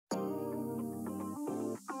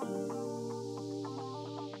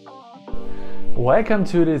Welcome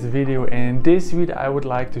to this video. In this video I would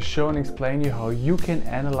like to show and explain you how you can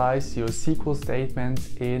analyze your SQL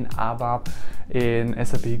statements in ABAP, in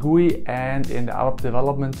SAP GUI and in the ABAP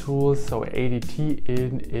development tools, so ADT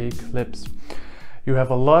in Eclipse. You have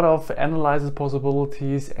a lot of analysis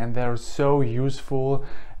possibilities and they're so useful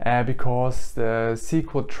because the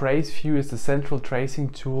SQL Trace view is the central tracing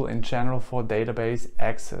tool in general for database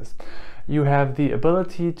access. You have the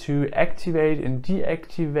ability to activate and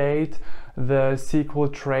deactivate the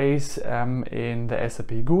SQL Trace in the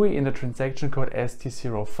SAP GUI in the transaction code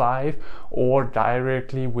ST05 or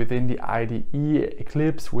directly within the IDE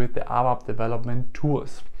Eclipse with the ABAP development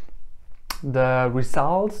tools. The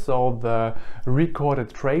results, so the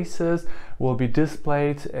recorded traces, will be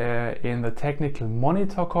displayed in the Technical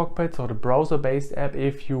Monitor Cockpit, so the browser-based app,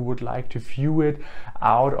 if you would like to view it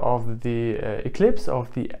out of the Eclipse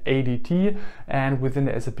of the ADT, and within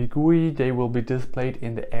the SAP GUI they will be displayed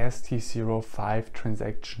in the ST05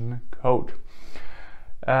 transaction code.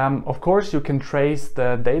 Of course, you can trace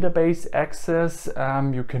the database access,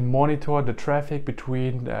 you can monitor the traffic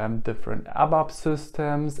between different ABAP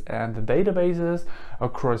systems and the databases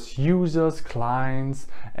across users, clients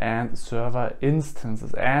and server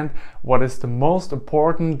instances. And what is the most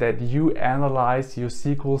important, that you analyze your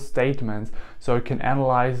SQL statements. So you can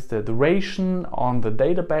analyze the duration on the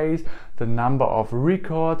database, the number of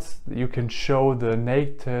records, you can show the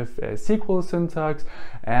native SQL syntax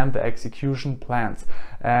and the execution plans.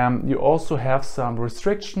 You also have some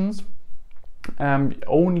restrictions.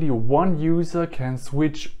 Only one user can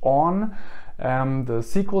switch on the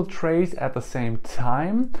SQL Trace at the same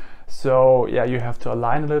time. So yeah, you have to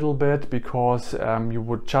align a little bit because you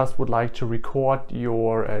would like to record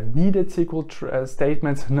your needed SQL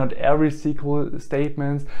statements, not every SQL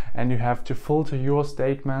statements, and you have to filter your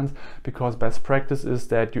statements because best practice is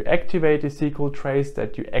that you activate the SQL Trace,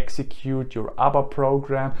 that you execute your ABAP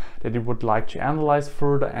program that you would like to analyze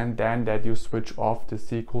further, and then that you switch off the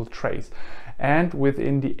SQL Trace. And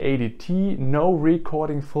within the ADT, no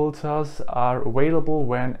recording filters are available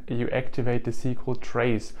when you activate the SQL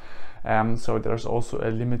Trace. So there's also a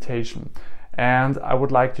limitation. And I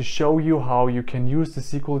would like to show you how you can use the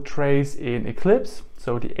SQL Trace in Eclipse,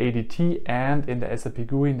 so the ADT, and in the SAP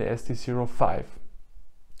GUI in the ST05.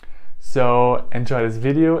 So enjoy this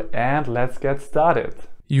video and let's get started.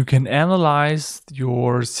 You can analyze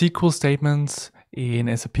your SQL statements in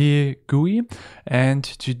SAP GUI, and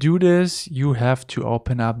to do this you have to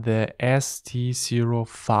open up the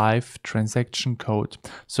ST05 transaction code.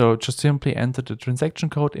 So just simply enter the transaction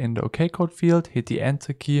code in the OK code field, hit the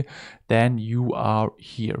enter key, then you are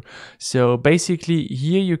here. So basically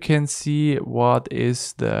here you can see what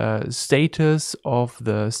is the status of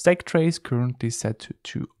the stack trace, currently set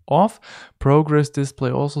to off. Progress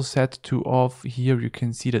display also set to off. Here you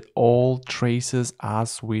can see that all traces are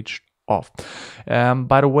switched off.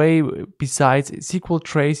 By the way, besides SQL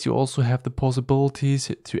Trace, you also have the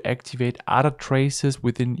possibilities to activate other traces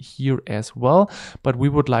within here as well, but we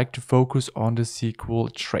would like to focus on the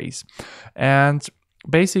SQL Trace. And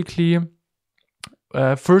basically,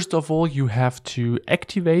 first of all, you have to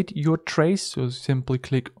activate your trace. So simply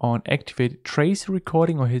click on Activate Trace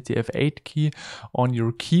Recording or hit the F8 key on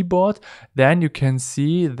your keyboard. Then you can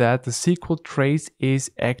see that the SQL Trace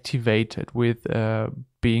is activated with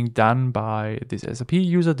being done by this SAP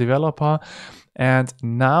user developer. And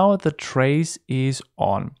now the trace is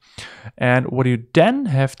on. And what you then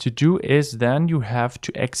have to do is then you have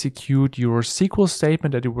to execute your SQL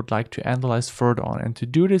statement that you would like to analyze further on. And to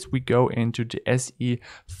do this, we go into the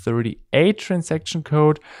SE38 transaction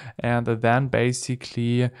code and then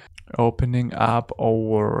basically opening up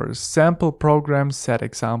our sample program, set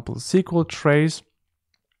example SQL Trace.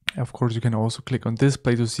 Of course, you can also click on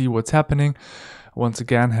display to see what's happening. Once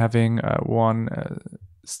again, having one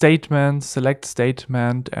statement, select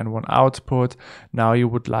statement and one output. Now you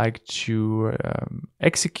would like to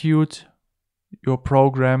execute your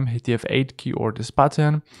program, hit the F8 key or this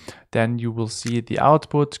button. Then you will see the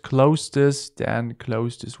output. Close this, then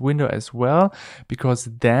close this window as well, because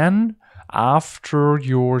then after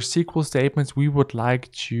your SQL statements, we would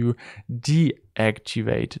like to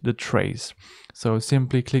deactivate the trace. So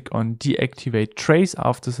simply click on Deactivate Trace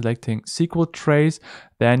after selecting SQL Trace.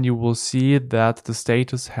 Then you will see that the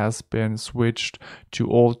status has been switched to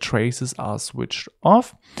all traces are switched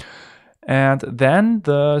off. And then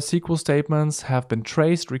the SQL statements have been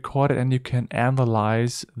traced, recorded, and you can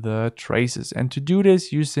analyze the traces. And to do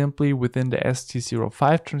this, you simply within the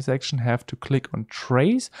ST05 transaction have to click on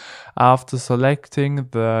Trace after selecting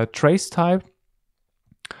the trace type.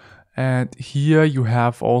 And here you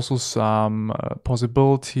have also some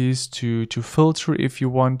possibilities to filter if you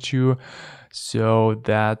want to. So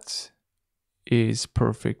that is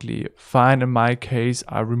perfectly fine. In my case,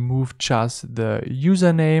 I remove just the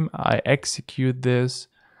username, I execute this,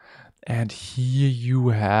 and here you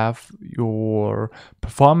have your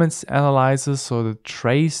performance analysis, so the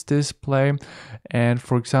trace display. And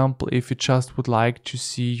for example, if you just would like to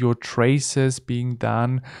see your traces being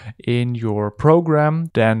done in your program,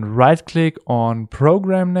 then right click on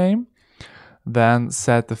program name, then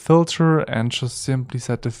set the filter and just simply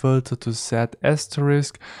set the filter to set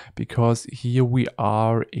asterisk, because here we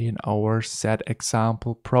are in our set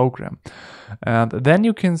example program. And then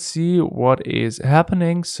you can see what is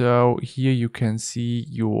happening. So here you can see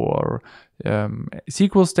your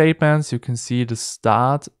SQL statements, you can see the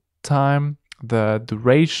start time, the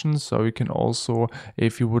duration. So you can also,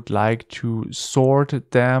 if you would like to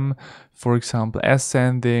sort them, for example,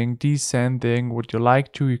 ascending, descending, would you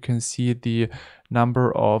like to, you can see the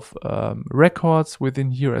number of records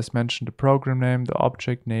within here, as mentioned, the program name, the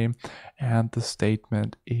object name, and the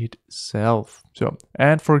statement itself. So,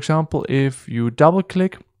 and for example, if you double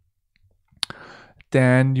click,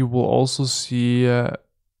 then you will also see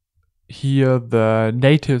here the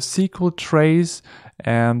native SQL trace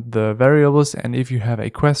and the variables. And if you have a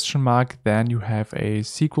question mark, then you have a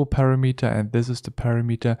SQL parameter, and this is the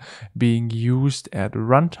parameter being used at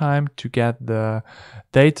runtime to get the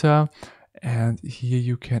data. And here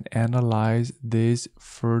you can analyze this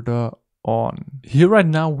further on. Here right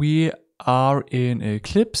now we are in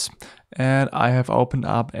Eclipse, and I have opened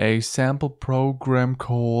up a sample program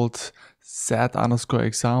called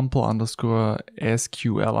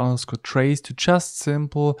set_example_SQL_trace to just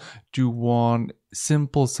do one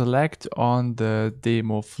simple select on the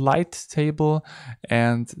demo flight table,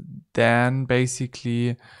 and then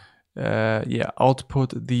basically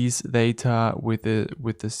output these data with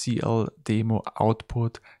the CL demo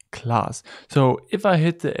output class. So if I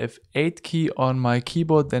hit the F8 key on my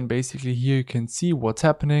keyboard, then basically here you can see what's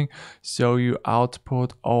happening. So you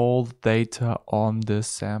output all the data on the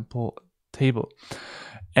sample table.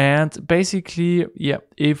 And basically,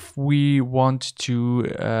 if we want to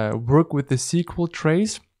work with the SQL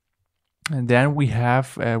trace, and then we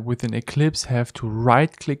have within Eclipse have to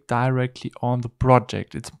right click directly on the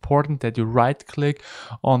project. It's important that you right click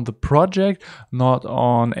on the project, not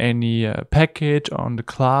on any package, on the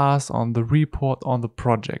class, on the report, on the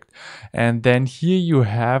project. And then here you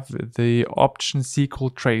have the option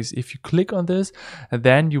SQL trace. If you click on this,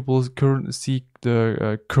 then you will see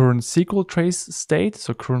the current SQL trace state.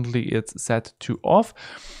 So currently it's set to off.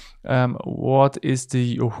 Who is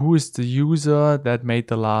the user that made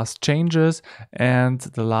the last changes and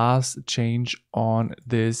the last change on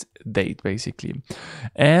this date, basically.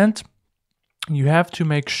 And you have to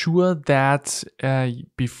make sure that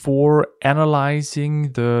before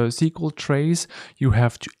analyzing the SQL trace, you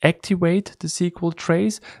have to activate the SQL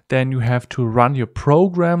trace. Then you have to run your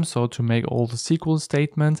program, so to make all the SQL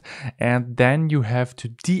statements, and then you have to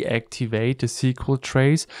deactivate the SQL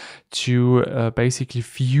trace to basically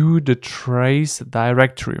view the trace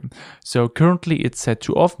directory. So currently it's set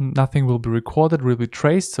to off, nothing will be recorded, will be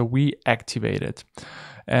traced, so we activate it.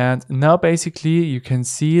 And now basically you can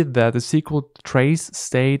see that the SQL trace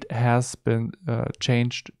state has been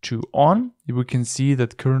changed to on. We can see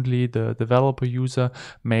that currently the developer user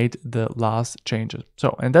made the last changes.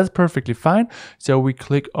 So, and that's perfectly fine. So we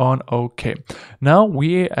click on OK. Now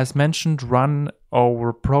we, as mentioned, run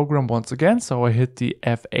our program once again. So I hit the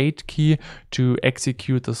F8 key to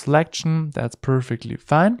execute the selection. That's perfectly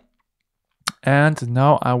fine. And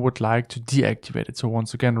now I would like to deactivate it. So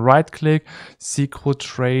once again, right click, SQL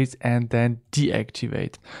trace, and then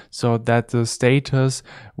deactivate, so that the status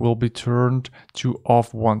will be turned to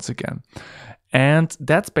off once again. And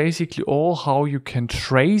that's basically all how you can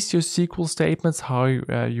trace your SQL statements, how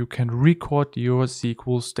you can record your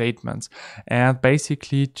SQL statements. And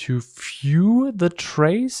basically to view the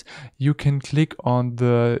trace, you can click on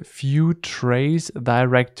the view trace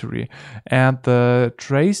directory, and the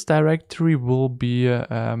trace directory will be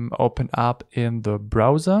opened up in the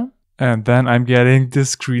browser. And then I'm getting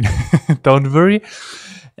this screen. Don't worry.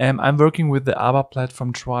 I'm working with the ABAP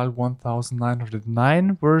platform trial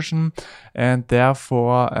 1909 version, and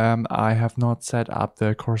therefore I have not set up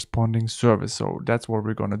the corresponding service. So that's what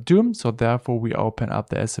we're going to do. So therefore we open up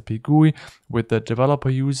the SAP GUI with the developer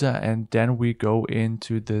user, and then we go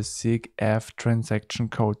into the SIGF transaction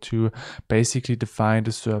code to basically define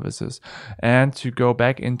the services. And to go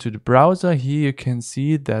back into the browser, here you can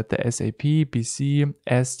see that the SAP BC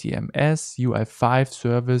STMS UI5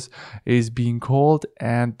 service is being called,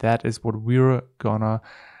 and that is what we're gonna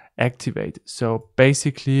activate. So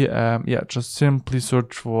basically, just simply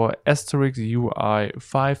search for asterisk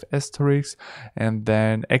UI5 asterisk and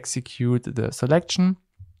then execute the selection.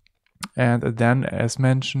 And then, as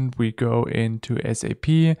mentioned, we go into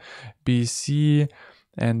SAP, BC,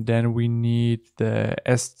 and then we need the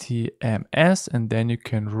STMS, and then you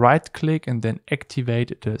can right click and then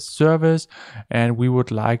activate the service. And we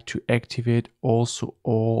would like to activate also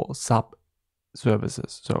all sub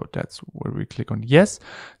services. So that's where we click on yes.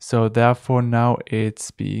 So therefore now it's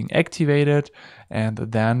being activated, and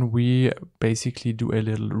then we basically do a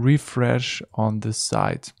little refresh on this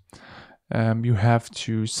side. You have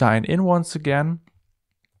to sign in once again.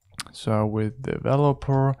 So with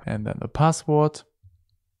developer and then the password.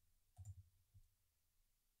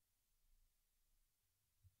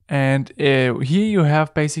 And here you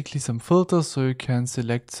have basically some filters, so you can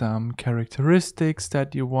select some characteristics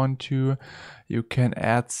that you want to. You can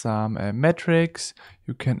add some metrics.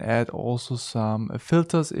 You can add also some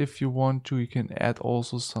filters if you want to. You can add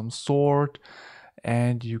also some sort,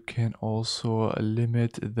 and you can also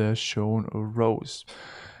limit the shown rows.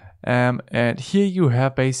 And here you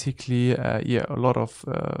have basically a lot of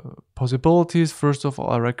possibilities. First of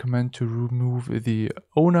all, I recommend to remove the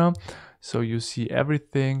owner, so you see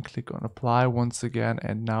everything. Click on apply once again,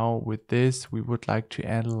 and now with this we would like to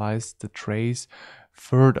analyze the trace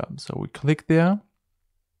further. So we click there.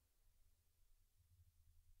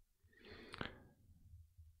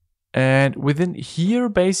 And within here,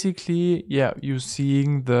 basically, you're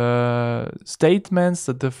seeing the statements,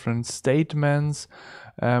 the different statements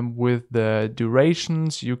with the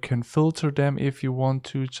durations. You can filter them if you want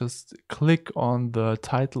to. Just click on the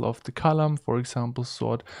title of the column, for example,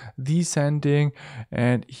 sort descending.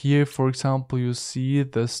 And here, for example, you see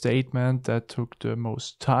the statement that took the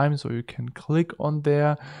most time. So you can click on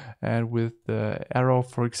there. And with the arrow,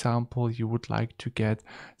 for example, you would like to get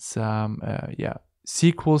some,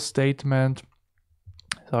 SQL statement.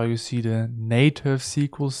 So you see the native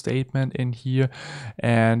SQL statement in here,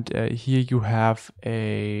 and here you have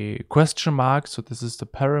a question mark. So this is the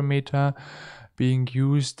parameter being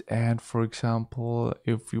used. And for example,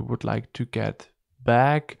 if you would like to get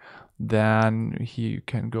back, then here you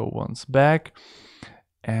can go once back.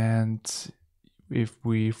 And if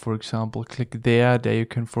we, for example, click there you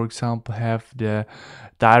can, for example, have the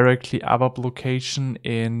directly ABAP location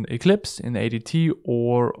in Eclipse, in ADT,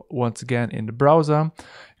 or once again in the browser.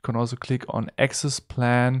 You can also click on access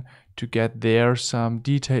plan to get there some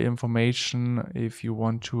detailed information if you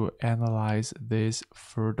want to analyze this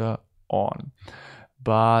further on.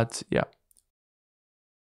 But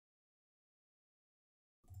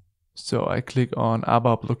so I click on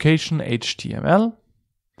ABAP location HTML.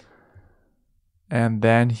 And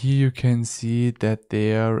then here you can see that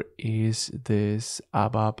there is this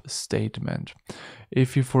ABAP statement.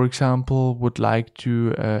 If you, for example, would like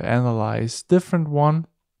to analyze different one,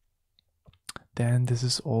 then this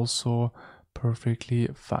is also perfectly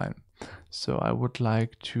fine. So I would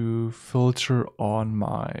like to filter on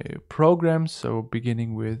my program. So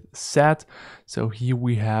beginning with set. So here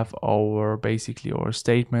we have our basically our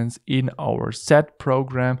statements in our set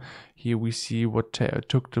program. Here we see what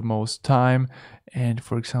took the most time. And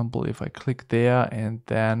for example, if I click there and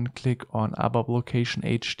then click on ABAP location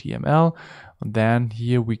HTML, then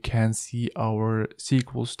here we can see our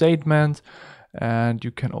SQL statement. And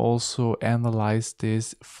you can also analyze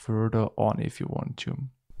this further on if you want to.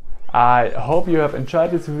 I hope you have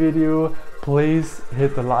enjoyed this video. Please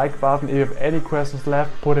hit the like button. If you have any questions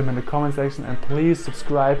left, put them in the comment section, and please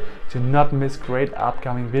subscribe to not miss great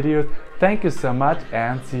upcoming videos. Thank you so much,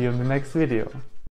 and see you in the next video.